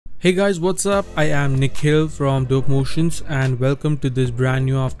Hey guys, what's up? I am Nikhil from Dope Motions and welcome to this brand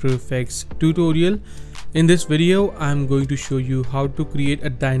new After Effects tutorial. In this video, I'm going to show you how to create a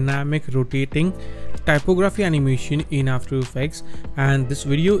dynamic rotating typography animation in After Effects, and this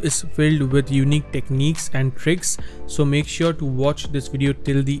video is filled with unique techniques and tricks, so make sure to watch this video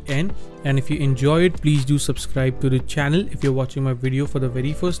till the end. And if you enjoy it, please do subscribe to the channel if you're watching my video for the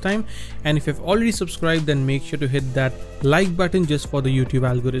very first time, and if you've already subscribed, then make sure to hit that like button just for the YouTube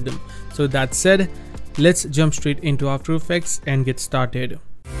algorithm. So that said, let's jump straight into After Effects and get started.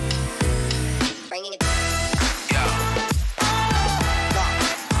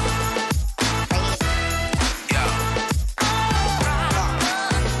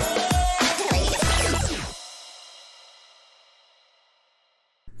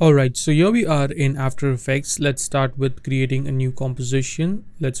 Alright, so here we are in After Effects. Let's start with creating a new composition.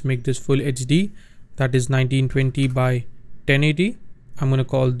 Let's make this full HD, that is 1920 by 1080. I'm going to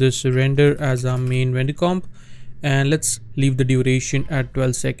call this render as our main render comp, and let's leave the duration at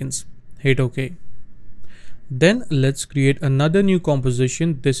 12 seconds. Hit OK. Then let's create another new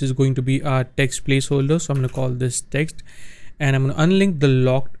composition. This is going to be our text placeholder, so I'm going to call this text, and I'm going to unlink the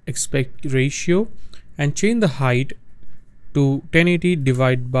locked aspect ratio and change the height to 1080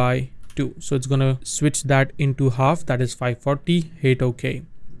 divided by 2. So it's gonna switch that into half, that is 540. Hit OK.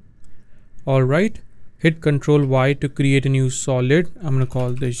 Alright, hit Ctrl Y to create a new solid. I'm gonna call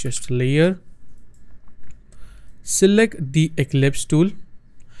this just layer. Select the ellipse tool,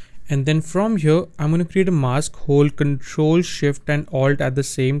 and then from here I'm gonna create a mask. Hold Ctrl Shift and Alt at the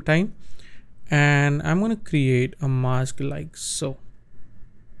same time, and I'm gonna create a mask like so.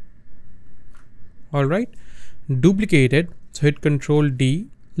 Alright, duplicate it. So hit Ctrl D.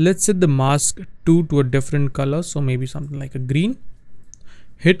 Let's set the mask 2 to a different color, so maybe something like a green.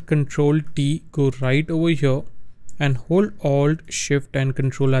 Hit Ctrl T, go right over here and hold Alt Shift and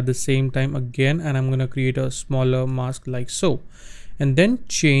Ctrl at the same time again, and I'm going to create a smaller mask like so, and then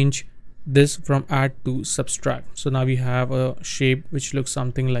change this from add to subtract. So now we have a shape which looks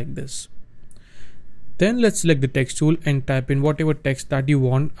something like this. Then let's select the text tool and type in whatever text that you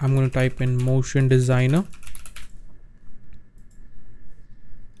want. I'm going to type in motion designer.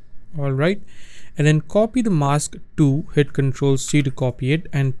 Alright, and then copy the mask 2, hit Ctrl C to copy it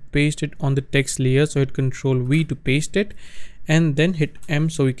and paste it on the text layer. So hit Ctrl V to paste it, and then hit M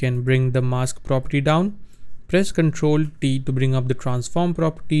so we can bring the mask property down. Press Ctrl T to bring up the transform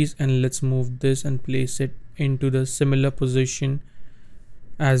properties, and let's move this and place it into the similar position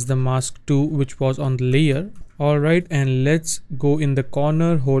as the mask 2 which was on the layer. Alright, and let's go in the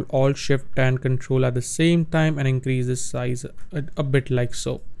corner, hold Alt Shift and Ctrl at the same time and increase the size a bit like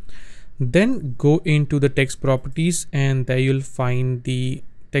so. Then go into the text properties, and there you'll find the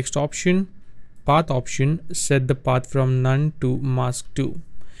text option, path option. Set the path from none to mask 2,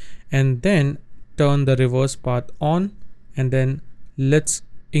 and then turn the reverse path on, and then let's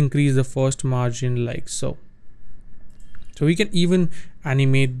increase the first margin like so. So we can even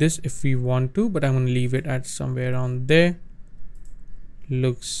animate this if we want to, but I'm going to leave it at somewhere around there.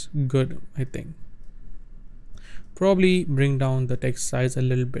 Looks good, I think. Probably bring down the text size a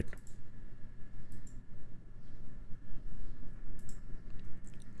little bit.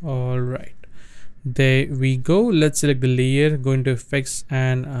 Alright, there we go. Let's select the layer, go into effects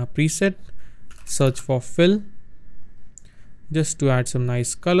and preset, search for fill just to add some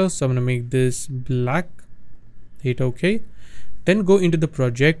nice color. So I'm going to make this black. Hit OK. Then go into the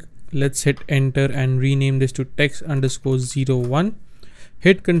project. Let's hit enter and rename this to text_01.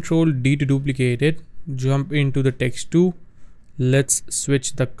 Hit Ctrl D to duplicate it. Jump into the text 2. Let's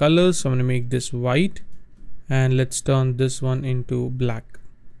switch the colors. So I'm going to make this white, and let's turn this one into black.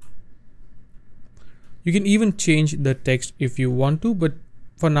 You can even change the text if you want to, but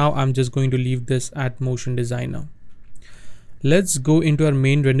for now I'm just going to leave this at motion designer. Let's go into our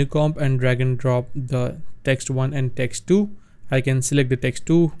main render comp and drag and drop the text 1 and text 2. I can select the text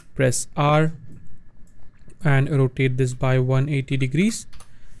 2, press R and rotate this by 180 degrees,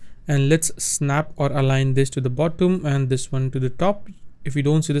 and let's snap or align this to the bottom and this one to the top. If you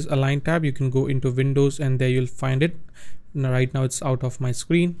don't see this align tab, you can go into Windows and there you'll find it. Now, right now it's out of my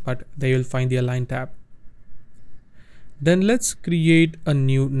screen, but there you'll find the align tab. Then let's create a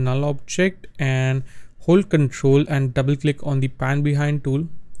new null object and hold Ctrl and double click on the pan behind tool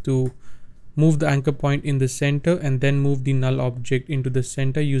to move the anchor point in the center, and then move the null object into the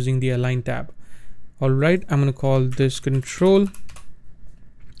center using the align tab. Alright, I'm going to call this control.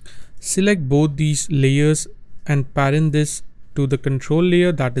 Select both these layers and parent this to the control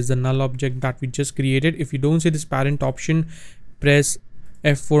layer, that is the null object that we just created. If you don't see this parent option, press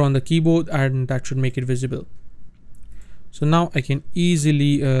F4 on the keyboard and that should make it visible. So now I can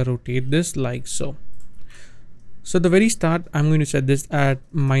easily rotate this like so. So at the very start, I'm going to set this at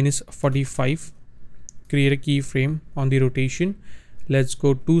 -45, create a keyframe on the rotation. Let's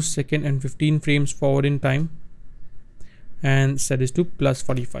go 2 seconds and 15 frames forward in time and set this to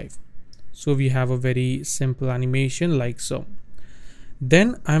 +45. So we have a very simple animation like so.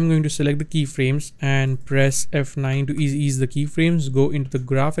 Then I'm going to select the keyframes and press F9 to ease the keyframes. Go into the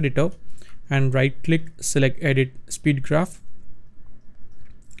graph editor and right click, select edit speed graph.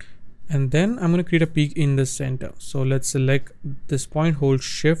 And then I'm going to create a peak in the center. So let's select this point, hold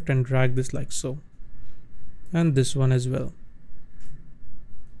shift and drag this like so. And this one as well.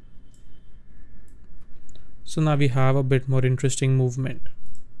 So now we have a bit more interesting movement.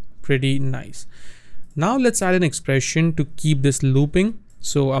 Pretty nice. Now let's add an expression to keep this looping.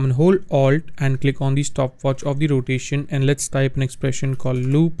 So I'm going to hold Alt and click on the stopwatch of the rotation, and let's type an expression called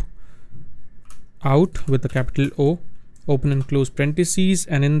loop out with a capital O, open and close parentheses,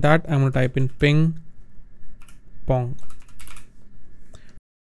 and in that I'm going to type in ping pong.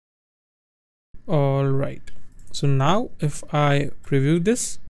 All right. So now if I preview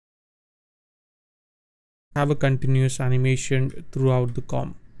this, I have a continuous animation throughout the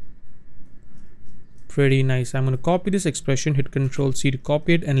COM. Pretty nice. I'm going to copy this expression, hit Ctrl C to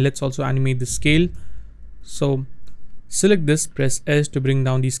copy it, and let's also animate the scale. So select this, press S to bring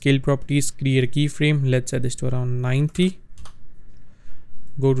down the scale properties, create a keyframe. Let's set this to around 90.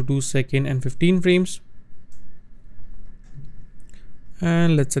 Go to 2 seconds and 15 frames.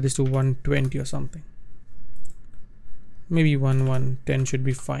 And let's set this to 120 or something. Maybe 110 should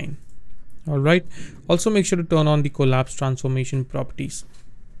be fine. All right. Also make sure to turn on the collapse transformation properties.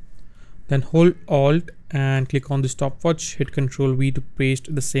 Then hold Alt and click on the stopwatch, hit Ctrl V to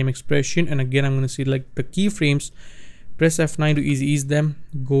paste the same expression. And again, I'm going to select the keyframes, press F9 to ease them,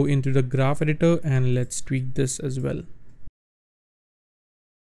 go into the graph editor, and let's tweak this as well.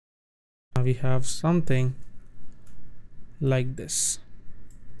 Now we have something like this.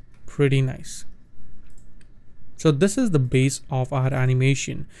 Pretty nice. So this is the base of our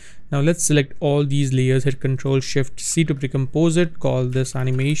animation. Now let's select all these layers, hit Ctrl Shift C to recompose it, call this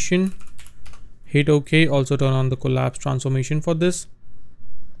animation. Hit OK, also turn on the collapse transformation for this.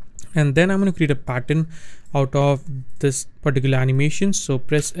 And then I'm going to create a pattern out of this particular animation. So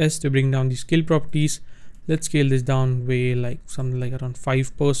press S to bring down the scale properties. Let's scale this down way like something like around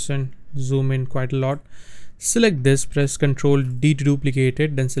 5%, zoom in quite a lot. Select this, press Ctrl D to duplicate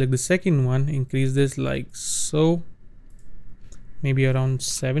it, then select the second one, increase this like so, maybe around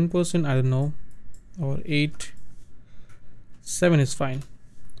 7%, I don't know, or 8, 7 is fine.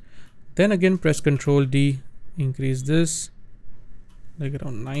 Then again press Ctrl D, increase this like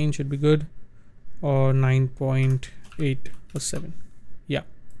around 9 should be good, or 9.8 or 7. Yeah,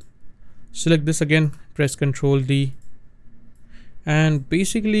 select this again, press Ctrl D, and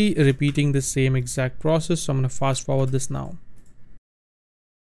basically repeating the same exact process. So I'm going to fast forward this now.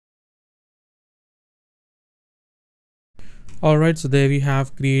 Alright, so there we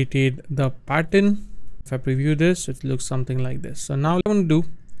have created the pattern. If I preview this, it looks something like this. So now what I'm going to do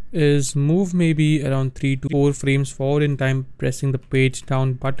is move maybe around 3 to 4 frames forward in time, pressing the page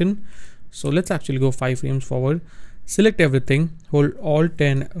down button. So let's actually go 5 frames forward. Select everything, hold Alt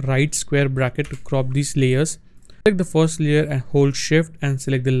and right square bracket to crop these layers. Select the first layer and hold shift and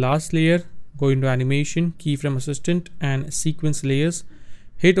select the last layer. Go into animation, keyframe assistant and sequence layers.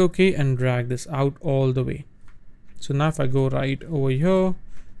 Hit OK and drag this out all the way. So now if I go right over here,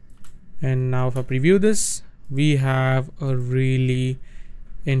 and now if I preview this, we have a really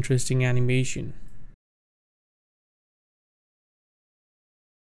interesting animation.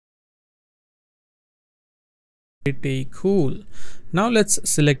 Pretty cool. Now let's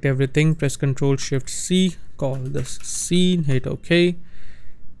select everything, press Ctrl Shift C, call this scene, hit OK,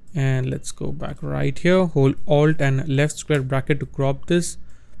 and let's go back right here, hold Alt and left square bracket to crop this.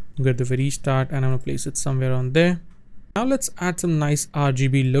 Go at the very start and I'm gonna place it somewhere on there. Now let's add some nice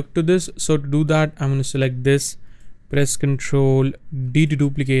RGB look to this. So to do that, I'm gonna select this, press Ctrl D to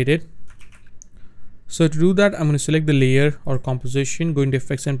duplicate it. So to do that, I'm going to select the layer or composition, go into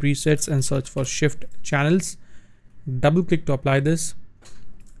effects and presets and search for shift channels. Double click to apply this.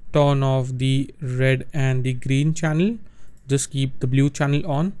 Turn off the red and the green channel. Just keep the blue channel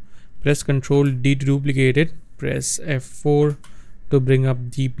on. Press Ctrl D to duplicate it. Press F4 to bring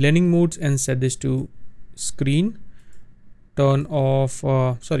up the blending modes and set this to screen. Turn off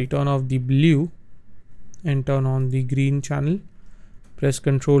the blue and turn on the green channel. Press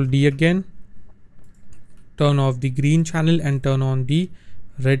Ctrl D again. Turn off the green channel and turn on the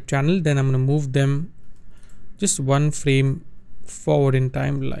red channel. Then I'm going to move them just 1 frame forward in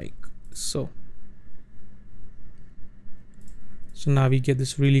time like so. So now we get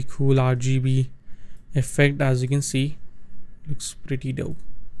this really cool RGB effect. As you can see, looks pretty dope.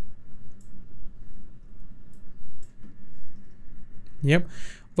 Yep.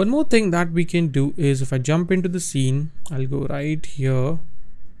 One more thing that we can do is, if I jump into the scene, I'll go right here,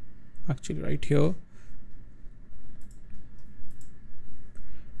 actually right here,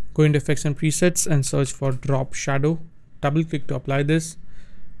 go into effects and presets and search for drop shadow, double click to apply this,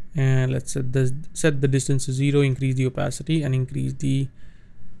 and let's set the distance to 0, increase the opacity and increase the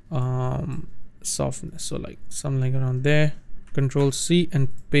softness, so like something like around there. Control C and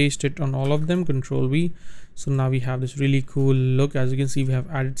paste it on all of them, Control V. So now we have this really cool look. As you can see, we have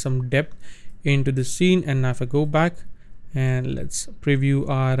added some depth into the scene. And now if I go back and let's preview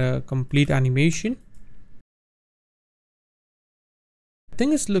our complete animation, I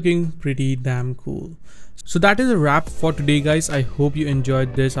think it's looking pretty damn cool. So that is a wrap for today, guys. I hope you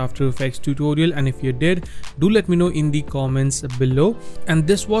enjoyed this After Effects tutorial, and if you did, do let me know in the comments below. And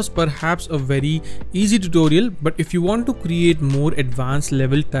this was perhaps a very easy tutorial, but if you want to create more advanced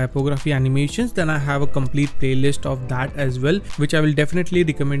level typography animations, then I have a complete playlist of that as well, which I will definitely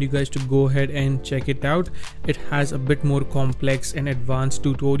recommend you guys to go ahead and check it out. It has a bit more complex and advanced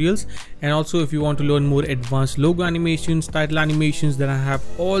tutorials. And also, if you want to learn more advanced logo animations, title animations, then I have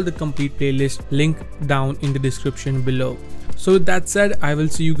all the complete playlist link down in the description below. So with that said, I will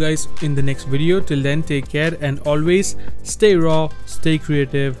see you guys in the next video. Till then, take care and always stay raw, stay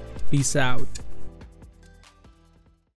creative. Peace out.